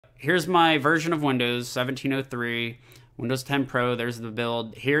here's my version of Windows, 1703, Windows 10 Pro. There's the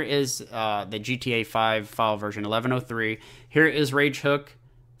build. Here is the GTA 5 file version, 1103. Here is Rage Hook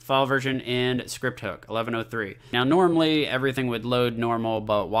file version and Script Hook, 1103. Now, normally everything would load normal,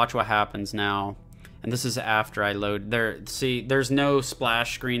 but watch what happens now. And this is after I load. See, there's no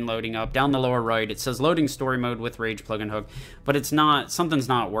splash screen loading up. Down the lower right, it says loading story mode with Rage plugin hook, but it's not, something's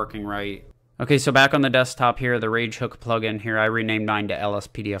not working right. Okay, so back on the desktop here, the Rage Hook plugin here, I renamed mine to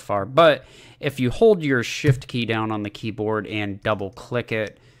LSPDFR. But if you hold your shift key down on the keyboard and double click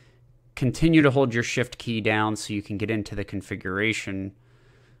it, continue to hold your shift key down so you can get into the configuration.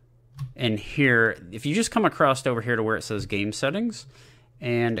 And here, if you just come across over here to where it says game settings,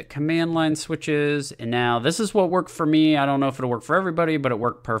 and command line switches, and now this is what worked for me. I don't know if it'll work for everybody, but it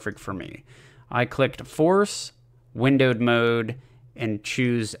worked perfect for me. I clicked force, windowed mode, and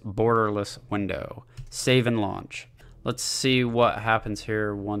choose borderless window. Save and launch. Let's see what happens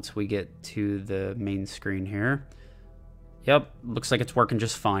here once we get to the main screen here. Yep, looks like it's working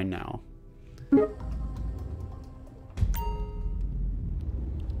just fine now.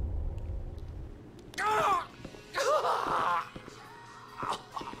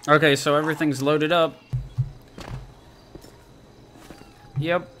 Okay, so everything's loaded up.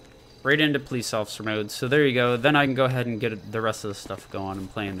 Yep, right into police officer mode. So there you go. Then I can go ahead and get the rest of the stuff going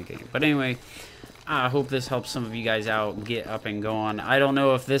and playing the game. But anyway, I hope this helps some of you guys out get up and going. I don't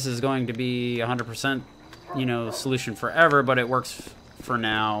know if this is going to be 100%, you know, solution forever, but it works for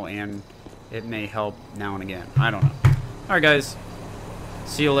now, and it may help now and again. I don't know. All right, guys.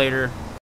 See you later.